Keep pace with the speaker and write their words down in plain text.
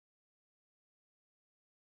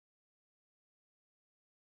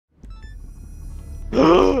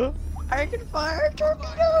I can fire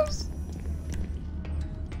torpedoes!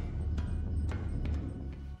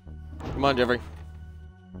 Come on, Jeffrey.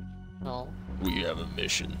 No. We have a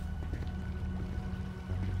mission.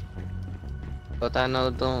 But I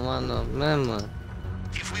don't want no memo.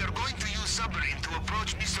 If we are going to use submarine to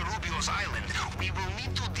approach Mr. Rubio's island, we will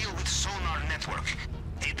need to deal with sonar network.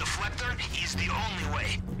 A deflector is the only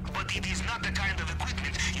way, but it is not the kind of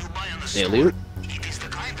equipment you buy on the store. It is the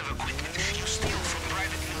kind of equipment you steal from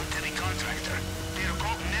private military contractor. They are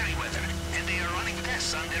called Merryweather, and they are running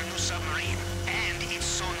tests on their new submarine. And it's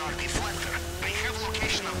sonar deflector. I have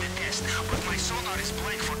location of the test, but my sonar is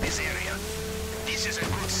blank for this area. This is a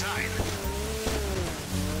good sign.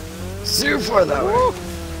 Super though.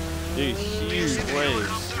 Dude, huge waves.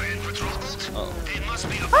 Oh. They must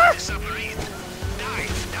be aboard the submarine.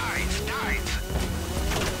 Dive, dive, dive.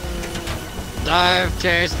 Dive,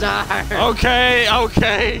 Chase, dive. Okay,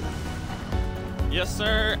 okay. Yes,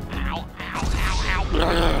 sir. Ow, ow, ow,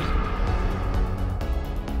 ow.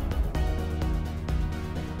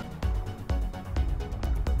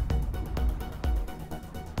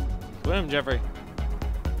 Swim, Jeffrey.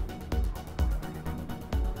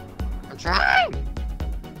 I'm trying.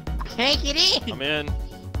 Can't get in. I'm in.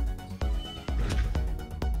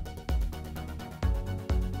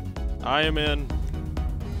 I am in.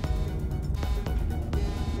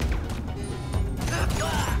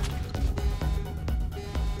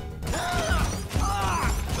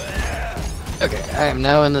 Okay, I am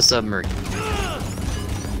now in the submarine.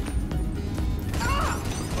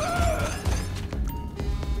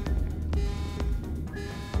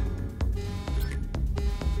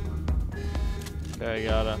 Okay,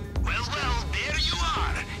 gotta. Well, there you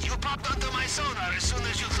are. You popped onto my sonar as soon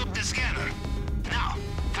as you took the scanner. Now,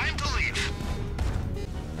 time to leave.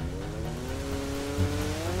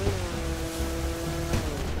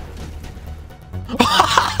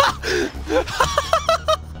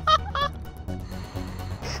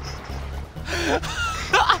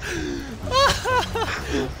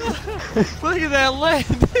 Look at that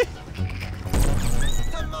landing!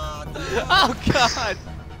 Oh god!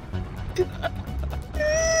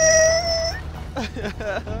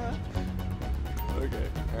 Okay,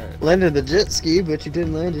 alright. Landed the jet ski, but you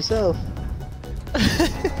didn't land yourself.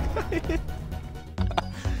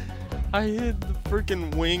 I hit the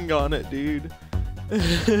freaking wing on it, dude.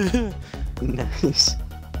 Nice.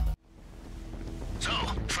 So,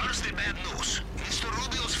 first the bad news. Mr.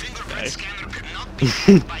 Rubio's fingerprint scanner cannot be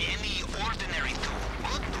hacked by any ordinary tool.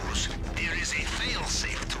 Good news, there is a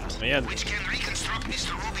fail-safe tool, which can reconstruct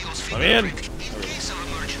Mr. Rubio's fingerprint in case of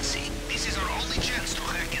emergency. This is our only chance to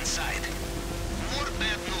hack inside. More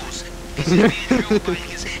bad news. This is being held by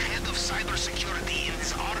his head of cybersecurity in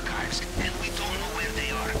his archives, and we don't know where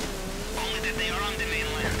they are. Only that they are on the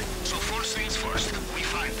mainland. So first things first, we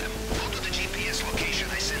find them. Go to the GPS location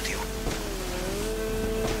I sent you.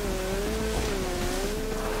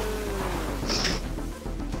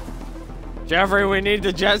 Jeffrey, we need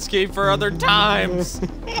the jet ski for other times.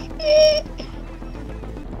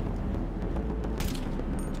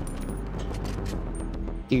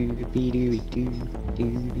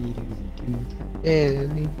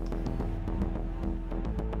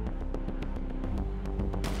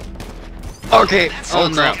 Okay, oh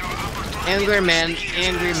no. Angry man,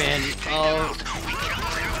 angry man. Oh.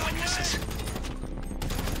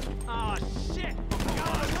 Oh shit!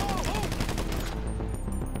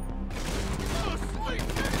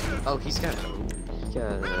 Oh, he's got.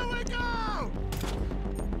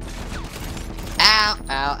 Ow,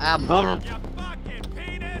 ow, ow.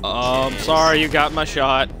 I'm sorry, you got my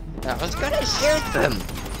shot. I was gonna shoot them.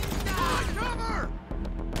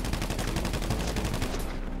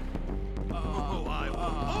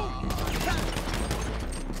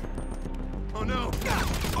 Oh no!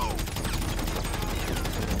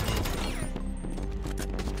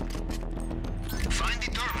 Find the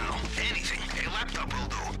terminal. Anything. A laptop will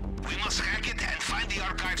do. We must hack it and find the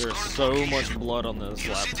archives. There's so much blood on this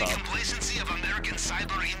You see the laptop. complacency of American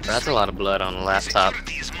cyber industry? That's a lot of blood on a laptop.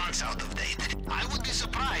 Security is months out of date. I would be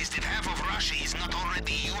surprised if half of Russia is not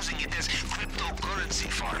already using it as cryptocurrency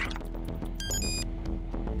farm.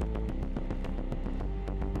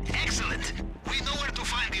 Excellent. We know where to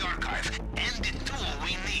find the archive and the tool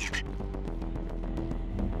we need.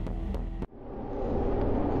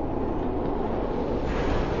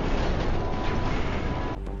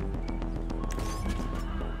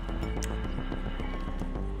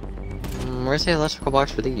 Where's the electrical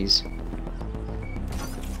box for these?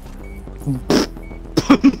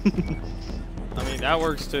 I mean, that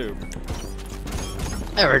works too.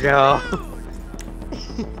 There we go.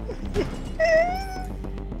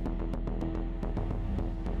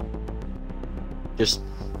 Just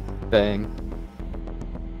bang.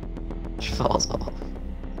 She falls off.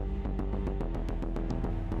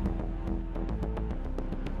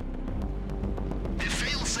 The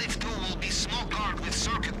fail-safe tool will be smoke guard with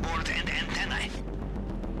circuit board and antennae.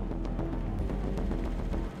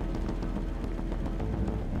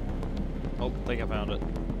 Oh, I think I found it.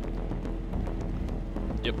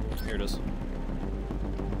 Yep, here it is.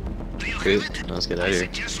 Good. Let's get out of here. I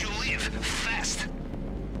suggest you leave fast.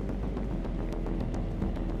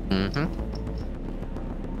 Mm-hmm.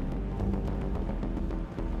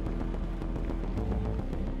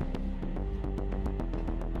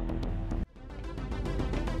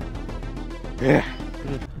 Yeah.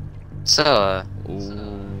 So, You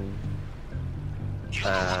know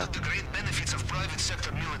one of the great benefits of private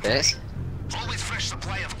sector military. this? Always fresh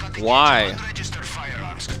supply of cutting-edge Why? unregistered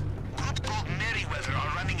firearms. Group called Merryweather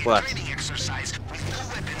are running a What? training exercise with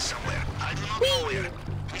new weapons somewhere. I do not know where.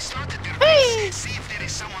 We started their base. See if there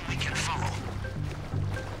is someone we can follow.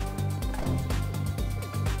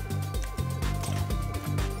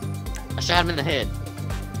 I shot him in the head.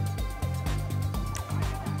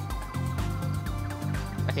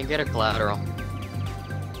 I can get a collateral.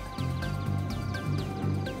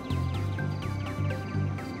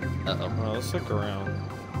 Uh-oh. Well, let's look around.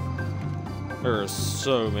 There are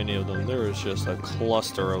so many of them. There is just a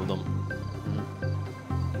cluster of them.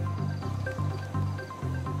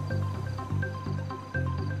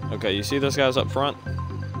 Okay, you see those guys up front?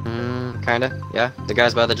 Kinda. Yeah. The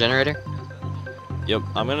guys by the generator? Yep.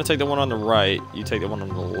 I'm gonna take the one on the right. You take the one on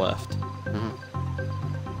the left.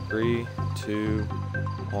 3, 2,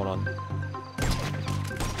 hold on.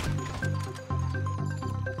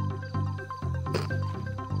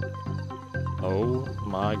 Oh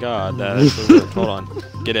my god, that actually worked. Hold on.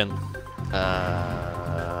 Get in.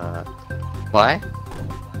 Why?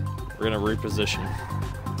 We're gonna reposition.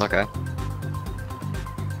 Okay.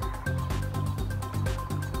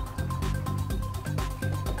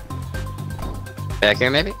 Back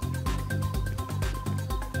here, maybe?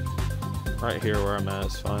 Right here where I'm at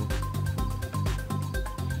is fine.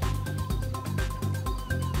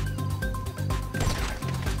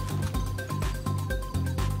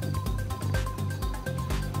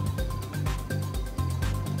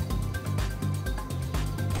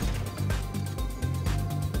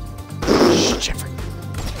 Jeffrey.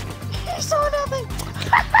 I saw nothing!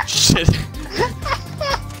 Shit.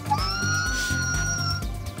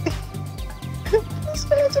 This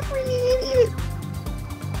man's a freaking idiot!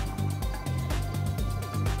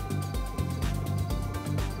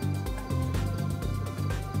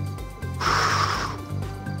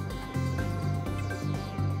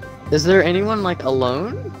 Is there anyone, like,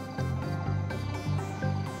 alone?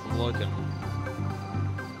 I'm looking.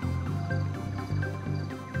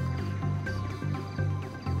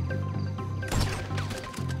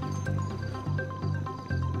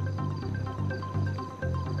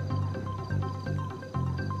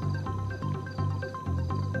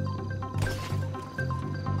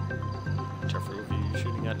 Jeffrey, what are you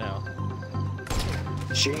shooting at now?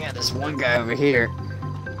 Shooting at this one guy over here.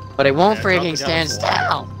 But it won't Yeah, drop freaking the guy stand with the wire.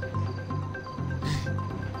 still!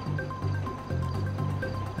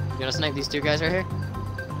 You wanna snipe these two guys right here?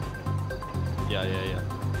 Yeah.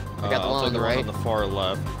 I got the I'll one take on the the right. one on the far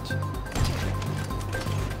left.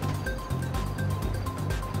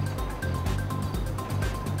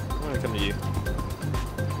 I'm gonna come to you.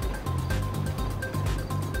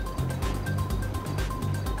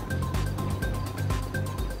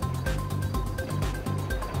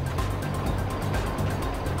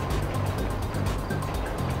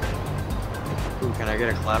 Ooh, can I get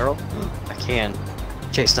a collateral? I can.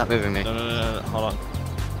 Chase, stop moving me. No, hold on.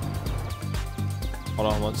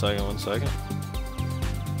 Hold on 1 second, 1 second.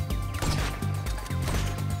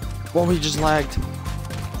 Whoa, he just lagged.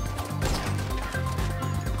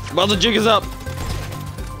 Well, the jig is up.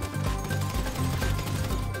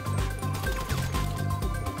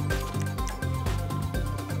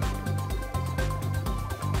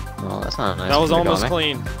 Oh, that's not nice. That was Could've almost got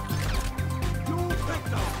me. clean.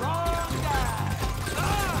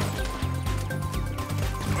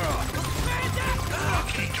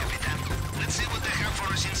 Okay, Captain. Let's see what they have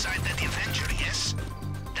for us inside that Avenger, yes?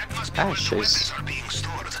 That must be Ah, where the shiz. weapons are being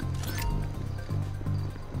stored.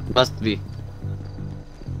 Must be.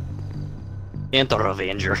 Enter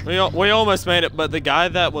Avenger. We almost made it, but the guy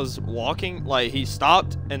that was walking, like, he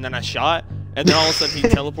stopped, and then I shot, and then all of a sudden he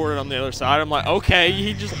teleported on the other side. I'm like, okay,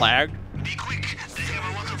 he just lagged. Be quick. They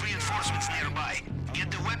have a lot of reinforcements nearby. Get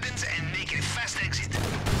the weapons and make a fast exit.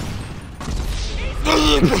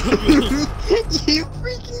 You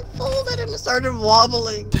freaking folded and started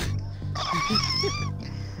wobbling.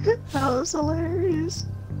 That was hilarious.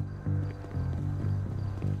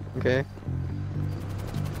 Okay.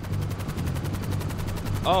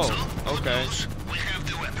 Oh, okay. We have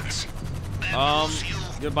the weapons.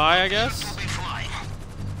 Goodbye, I guess? Will be flying.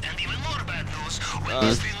 And even more bad news,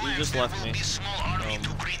 You just left me. small army to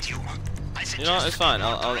greet you. You know what, it's fine.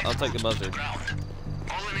 I'll take the buzzard.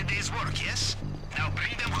 All in a day's work, yes? Now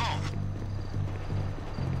bring them home.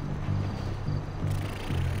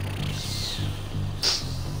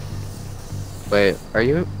 Wait, are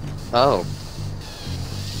you? Oh.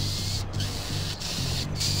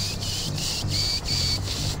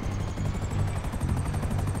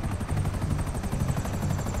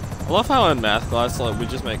 I love how in math class, like, we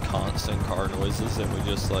just make constant car noises and we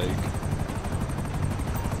just, like...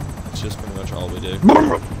 It's just pretty much all we do.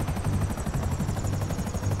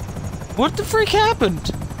 What the freak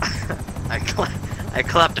happened? I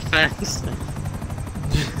clapped a fence.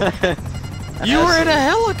 You were in a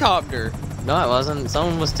helicopter! No, I wasn't.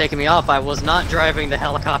 Someone was taking me off. I was not driving the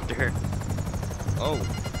helicopter. Oh.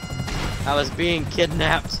 I was being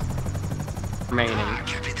kidnapped. Remaining.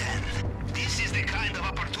 Captain, this is the kind of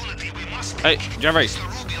opportunity we must Hey, Jeffrey!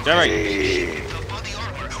 Jeffrey! The body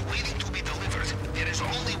armor waiting to be delivered. There is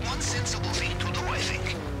only one sensible thing to do, I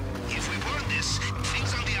think. If we burn this,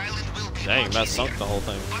 things on the island will be Dang, much that easier. sunk the whole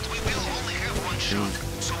thing. But we will only have one shot,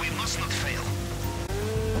 so we must not fail.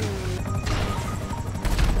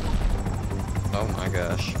 Oh my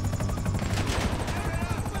gosh.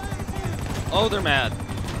 Oh, they're mad.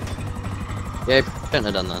 Yeah, I shouldn't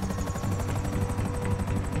have done that.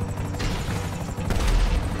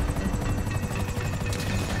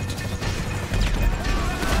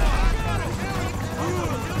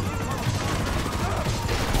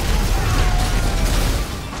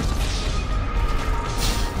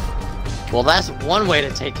 Well, that's one way to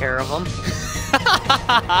take care of them.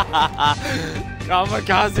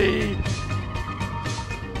 Kamikaze!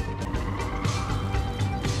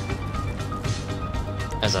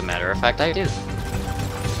 As a matter of fact, I do.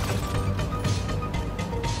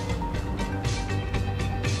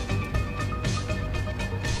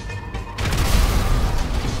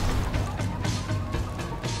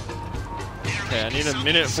 Okay, I need a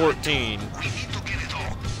minute 14. We need to get it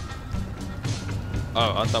all.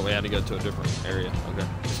 Oh, I thought we had to go to a different area. Okay,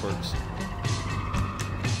 this works.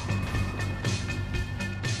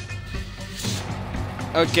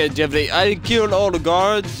 Okay, Jeffrey, I killed all the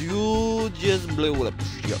guards. You just blew up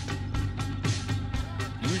ship.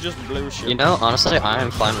 You just blew ship. You know, honestly, I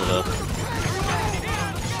am fine with it.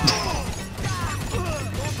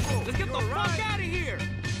 Let's get the fuck out of here!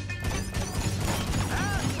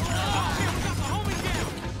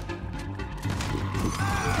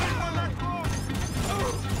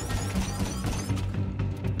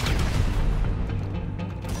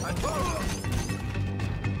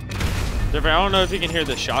 Jeffrey, I don't know if you can hear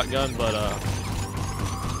the shotgun, but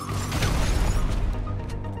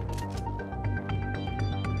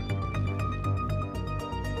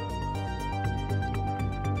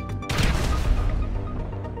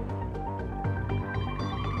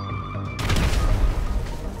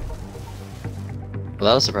Well,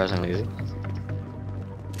 that was surprisingly easy.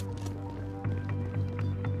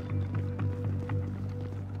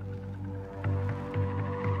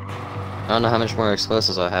 I don't know how much more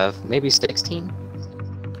explosives I have. Maybe 16?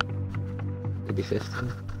 Maybe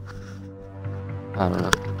 15? I don't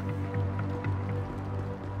know.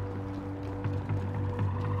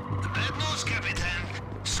 Bad news, Captain.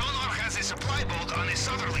 Sonar has a supply boat on a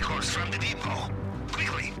southerly course from the depot.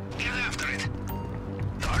 Quickly, get after it.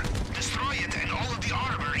 Or destroy it and all of the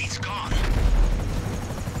armor is gone.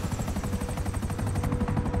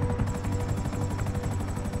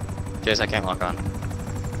 Chase, I can't lock on.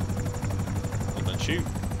 well, then shoot.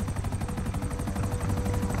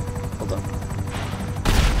 Hold on.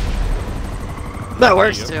 That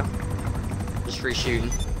works There too. Just free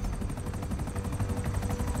shooting.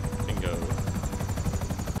 Bingo.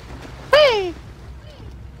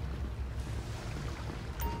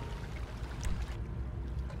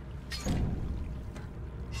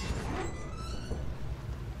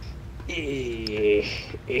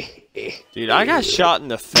 Dude, I got shot in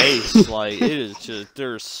the face. Like, it is just,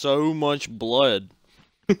 there's so much blood.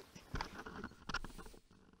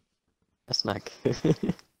 That's not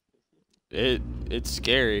good. It's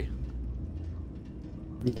scary.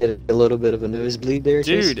 You get a little bit of a nosebleed there,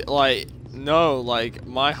 Chase? Dude, like, no, like,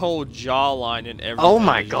 my whole jawline and everything Oh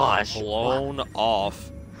my is just gosh. blown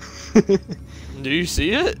off. Do you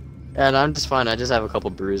see it? And I'm just fine, I just have a couple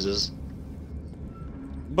bruises.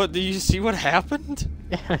 But do you see what happened?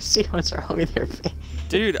 Yeah, I see what's wrong with your face.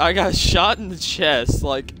 Dude, I got shot in the chest.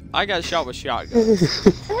 Like, I got shot with shotguns.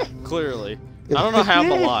 Clearly. I don't know how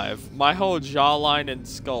I'm alive. My whole jawline and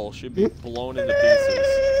skull should be blown into pieces.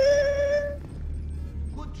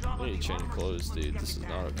 I need to change clothes, dude. This is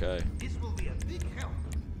not okay.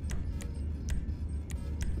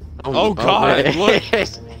 Oh god, look!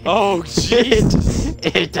 Oh Jesus!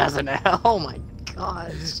 It doesn't. Oh my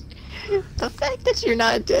gosh! The fact that you're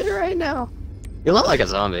not dead right now. You look like a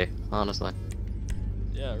zombie, honestly.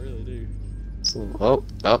 Yeah, I really do. Oh.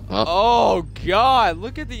 Oh god!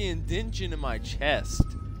 Look at the indention in my chest.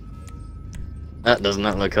 That does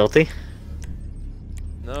not look healthy.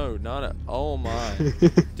 No, not at. Oh my.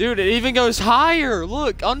 Dude, it even goes higher!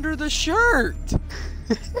 Look, under the shirt!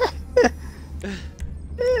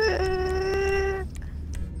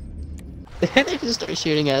 They just start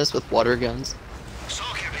shooting at us with water guns. So,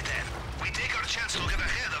 Captain, we take our chance to get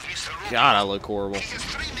ahead of Mr. Rubio. God, I look horrible. He has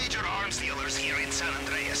 3 major arms dealers here in San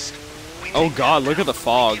Andreas. Oh god, look at the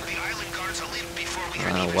fog. Give the island guards a lift before we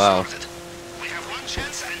Oh, even wow. started. We have one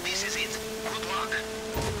chance and this is it. Good luck.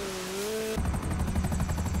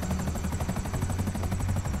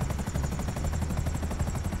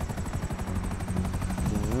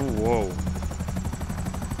 Whoa.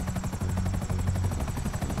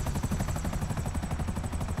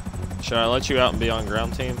 Should I let you out and be on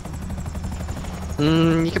ground team?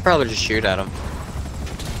 You could probably just shoot at them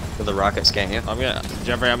with the rockets, can't you?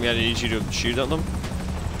 Jeffrey, I'm gonna need you to shoot at them.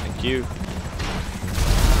 Thank you.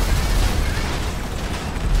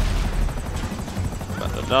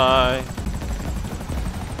 About to die.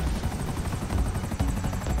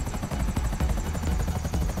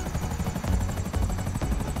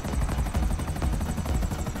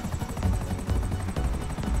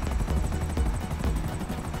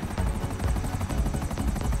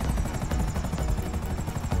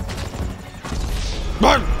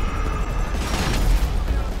 Run!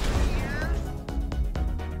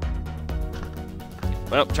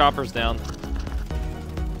 Well, chopper's down.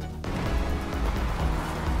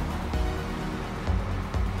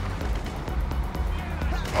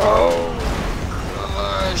 Oh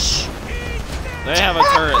gosh! They have a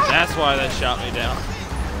turret. That's why they shot me down.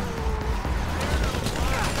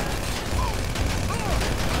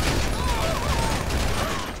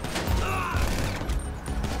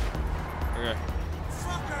 Okay.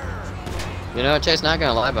 You know, Chase, not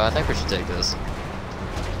gonna lie, but I think we should take this.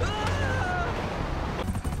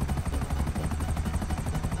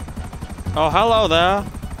 Oh, hello there.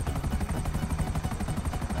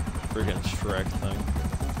 Freaking Shrek thing.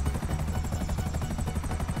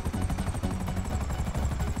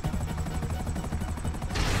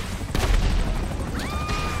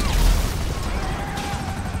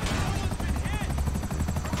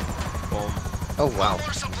 Boom. Oh wow!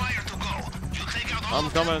 More supplier to go. You take out all I'm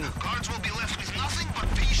of them, coming. guards will be left with nothing but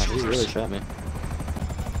pea Oh, shooters. he really shot me.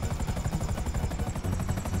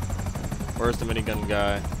 Where's the minigun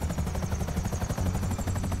guy?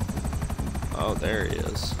 Oh, there he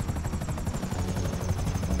is.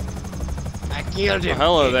 I killed him.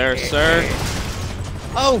 Hello there, sir.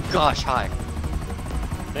 Oh gosh, hi.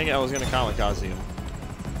 Dang it, I was gonna kamikaze him.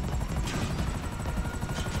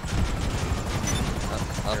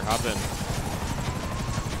 Here, hop in.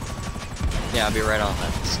 Yeah, I'll be right on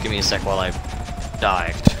that. Just give me a sec while I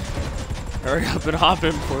die. Hurry up and hop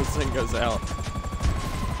in before this thing goes out.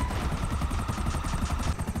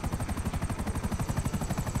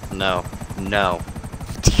 No. No.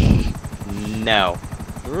 No.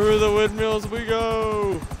 Through the windmills we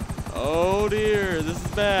go! Oh dear, this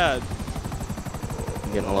is bad.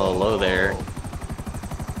 I'm getting a little low there.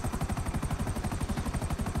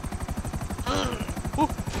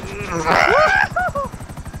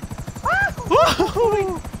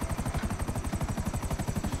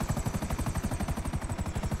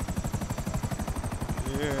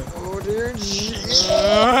 Yeah. Oh dear.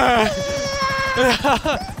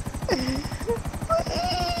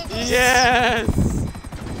 Yes!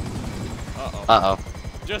 Uh-oh. Uh-oh.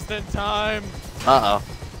 Just in time. Uh-oh.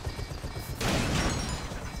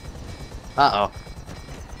 Uh-oh.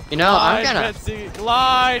 You know, I'm Glide, gonna... Betsy,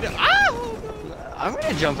 glide! Ow! I'm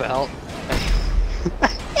gonna jump out.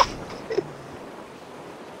 That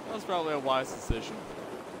was probably a wise decision.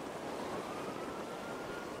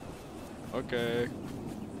 Okay.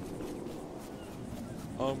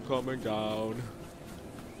 I'm coming down.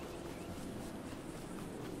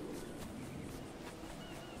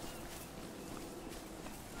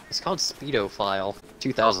 It's called Speedo File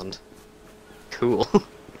 2000. Cool.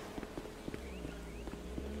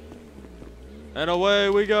 And away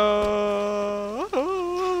we go!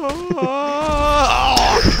 Oh,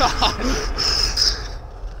 God!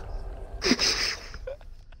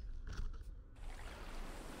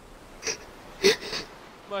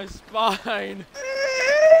 My spine.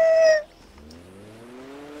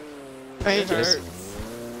 It hurts.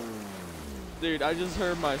 Dude, I just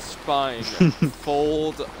heard my spine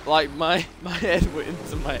fold. Like my head went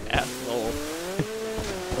into my asshole.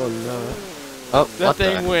 Oh no. Oh, that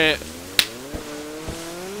thing went.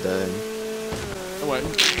 Done. It went.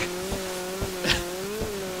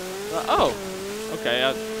 Oh. Okay,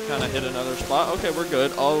 I kind of hit another spot. Okay, we're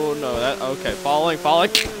good. Oh no, that. Okay, falling.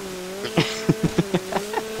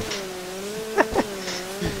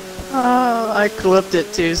 Oh, I clipped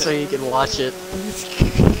it too so you can watch it. Take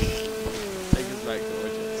us back to our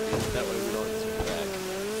jet skis. That way we don't swing back.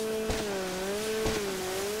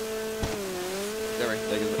 There,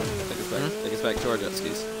 take us back. Take us back to our jet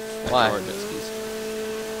skis. Back Why? to our jet skis.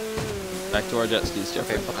 Back to our jet skis,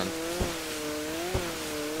 Jeffrey. Okay, fine.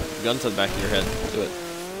 Gun to the back of your head. Do it.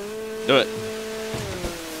 Do it.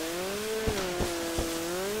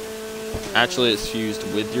 Actually, it's fused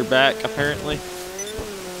with your back, apparently.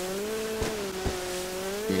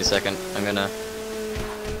 Give me a second. I'm gonna.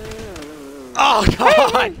 Oh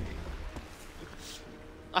God!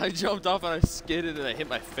 I jumped off and I skidded and I hit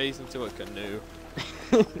my face into a canoe.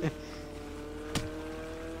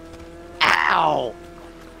 Ow!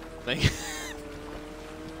 Thank you.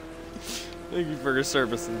 Thank you for your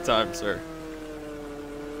service in time, sir.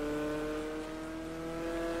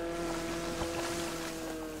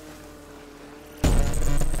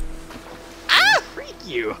 Ah! Freak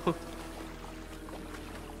you!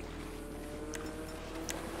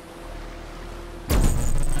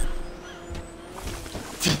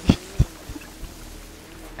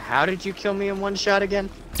 How did you kill me in one shot again?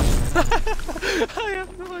 I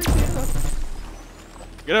have no idea.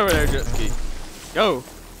 Get over there, jet ski. Go.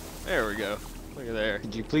 There we go. Look at there.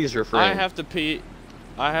 Could you please refrain? I have to pee.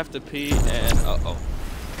 I have to pee and uh-oh.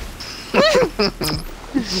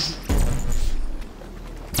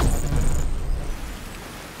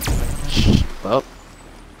 Well.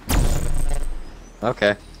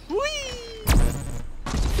 Okay.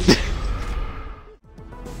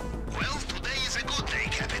 Well, today is a good day,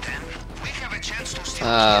 Captain. We have a chance to steal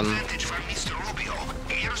advantage from Mr. Rubio.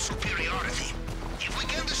 Air superiority. If we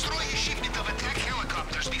can destroy his shipment of attack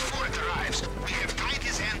helicopters before it arrives, we have tied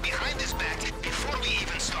his hand behind his back before we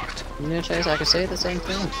even start. You know, Chase, I could say the same We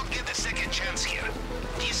will thing. not get a second chance here.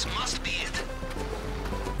 This must be it.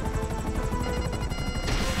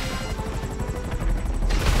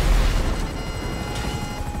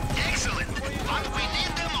 Excellent, but we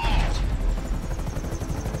need them all.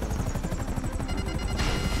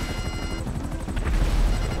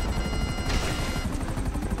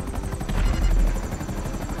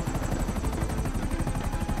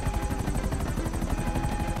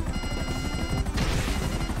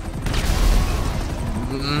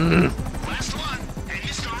 Last one, and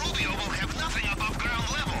Mr. Rubio will have nothing above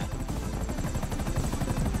ground level.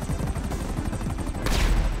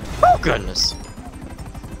 Oh goodness.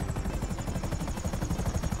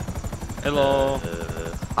 Hello.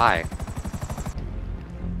 Hi.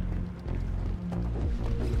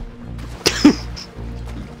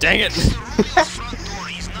 Dang it. Mr. Rubio's front door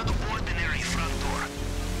is not an ordinary front door.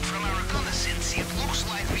 From our reconnaissance, it looks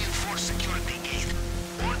like reinforced security gate.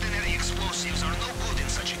 Ordinary explosives are no good in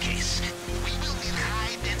such a case. We will need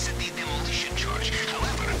high-density demolition charge.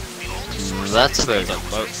 However, the only source That's of this a data was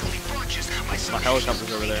boat. recently purchased by some My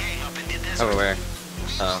helicopter's over there. gang up in the desert. Over where? We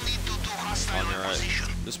Oh. will need to do hostile On your right. opposition.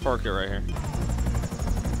 Just park it right here.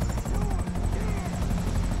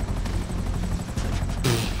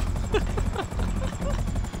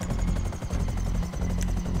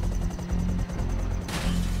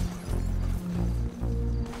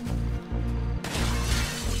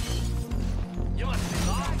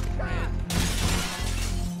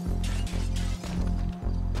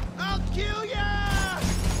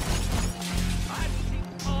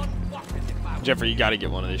 Jeffrey, you gotta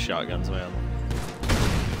get one of these shotguns, man.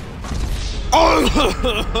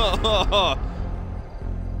 Oh!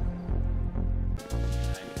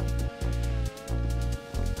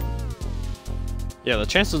 Yeah, the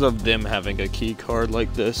chances of them having a key card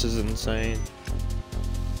like this is insane.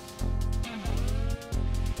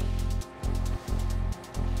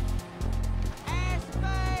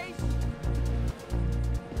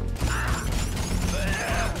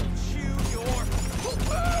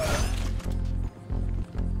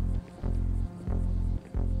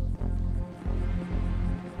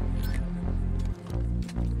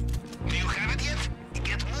 Do you have it yet?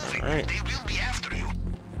 Get moving. Alright. They will be after you.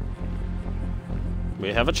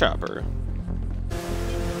 We have a chopper.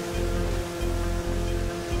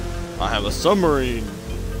 I have a submarine.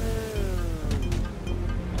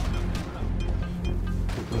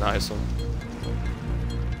 Nice one.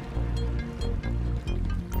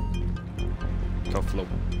 Tough flow.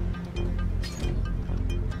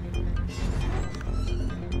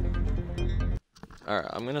 Alright,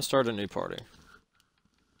 I'm gonna start a new party.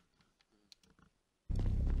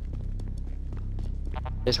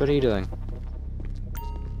 Yes, what are you doing? What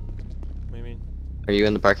do you mean? Are you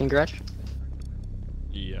in the parking garage?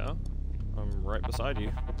 Yeah. I'm right beside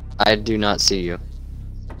you. I do not see you.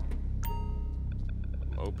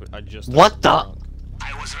 Open. I just. What the? I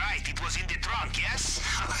was right. It was in the trunk, yes?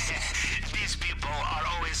 These people are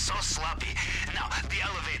always so sloppy. Now, the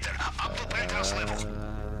elevator. Up to penthouse level.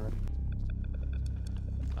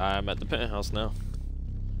 I'm at the penthouse now.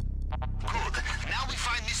 Good. Now we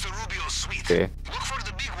find Mr. Rubio's suite. Okay. Look for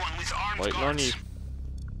the big one with armed Waiting on guards. you.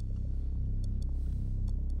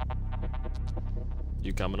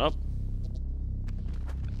 You coming up?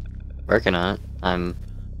 Working on it. I'm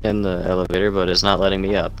in the elevator, but it's not letting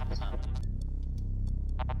me up.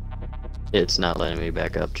 It's not letting me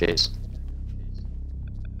back up, Chase.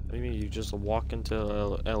 What do you mean? You just walk into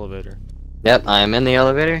the elevator. Yep, I'm in the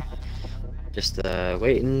elevator. Just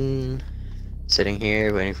waiting. Sitting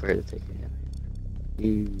here, waiting for it to take me.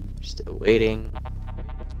 You still waiting.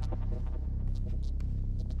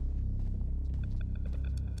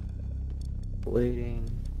 Waiting.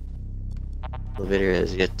 Elevator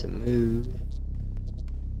has yet to move.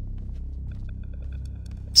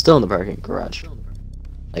 Still in the parking garage.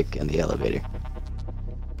 Like in the elevator.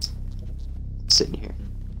 Sitting here.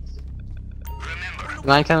 Remember,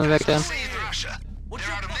 Mind coming back down? say in Russia, there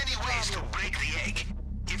are many ways to break the egg.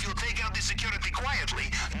 If you take out the security quietly,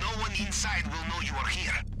 no one inside will know you are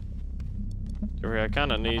here. Jeffrey, I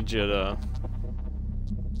kind of need you to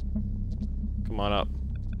come on up.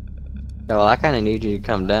 Oh, well, I kind of need you to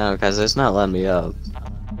come down because it's not letting me up.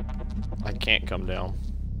 I can't come down.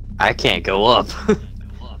 I can't go up.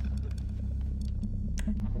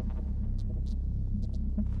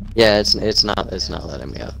 Yeah, it's not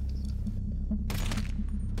letting me up.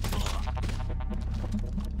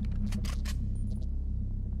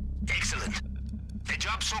 Excellent. A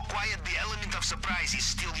job so quiet, the element of surprise is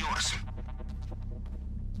still yours.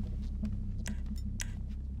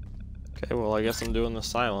 Okay, well, I guess I'm doing this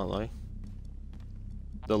silently.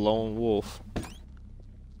 The lone wolf.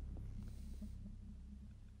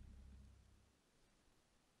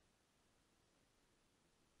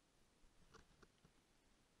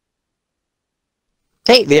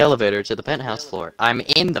 Take the elevator to the penthouse floor. I'm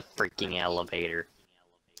in the freaking elevator.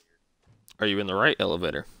 Are you in the right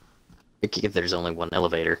elevator? If there's only one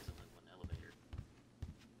elevator.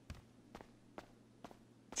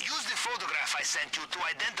 Use the photograph I sent you to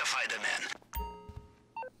identify the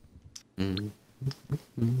man.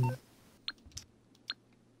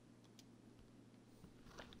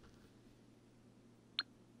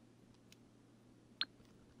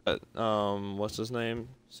 What's his name?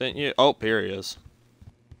 Sent you? Oh, here he is.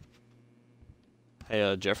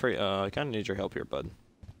 Hey, Jeffrey, I kind of need your help here, bud.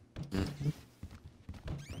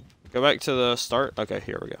 Go back to the start. Okay,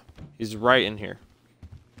 here we go. He's right in here.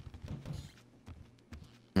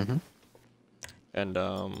 And,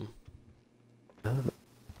 Ow.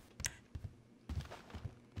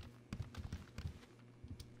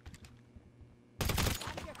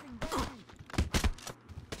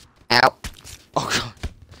 oh god.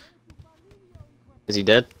 Is he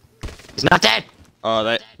dead? He's not dead!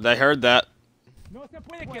 Oh, they heard that.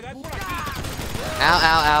 Ow,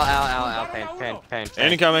 ow, ow, ow, ow, ow, pain.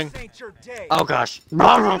 Incoming. Oh gosh.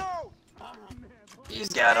 He's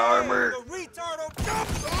got armor. Right,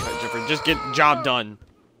 Jeffrey, just get the job done.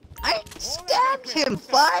 I stabbed him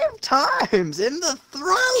 5 times in the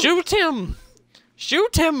throat! Shoot him!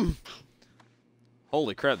 Shoot him!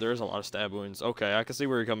 Holy crap, there is a lot of stab wounds. Okay, I can see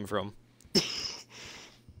where you're coming from. This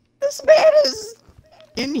man is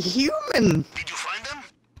inhuman! Did you find them?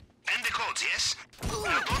 And the codes, yes?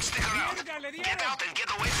 Now don't stick around. Get out and get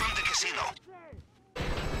away from the casino.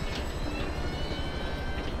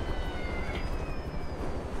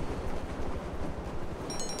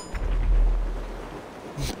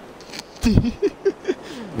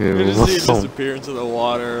 You're gonna see it disappear into the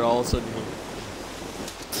water, and all of a sudden.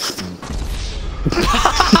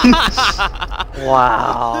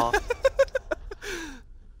 Wow.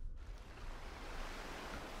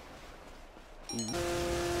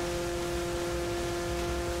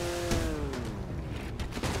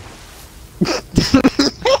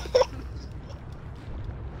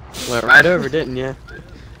 Went right over, didn't you?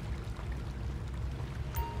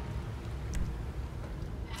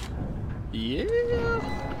 Yeah.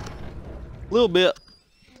 Little bit.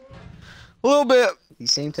 A little bit. You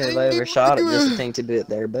seem to have overshot it just a teeny bit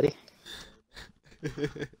there, buddy.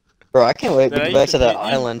 Bro, I can't wait to get back to that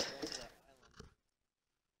island.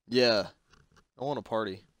 Yeah. I want a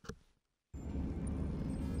party.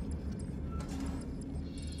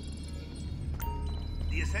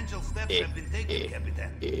 The essential steps have been taken, Capitan.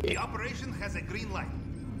 The operation has a green light.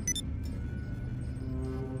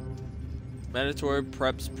 Mandatory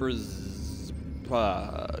preps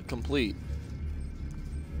complete.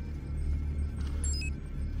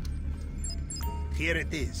 Here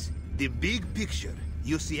it is. The big picture.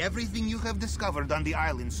 You see everything you have discovered on the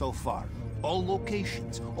island so far. All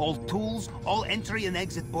locations, all tools, all entry and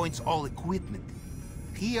exit points, all equipment.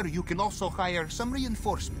 Here you can also hire some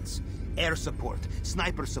reinforcements. Air support,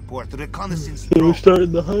 sniper support, reconnaissance drone.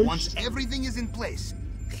 Starting the heist. Once everything is in place,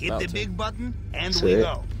 hit the big button and That's we it.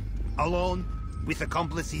 go. Alone, with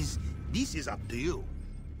accomplices, this is up to you.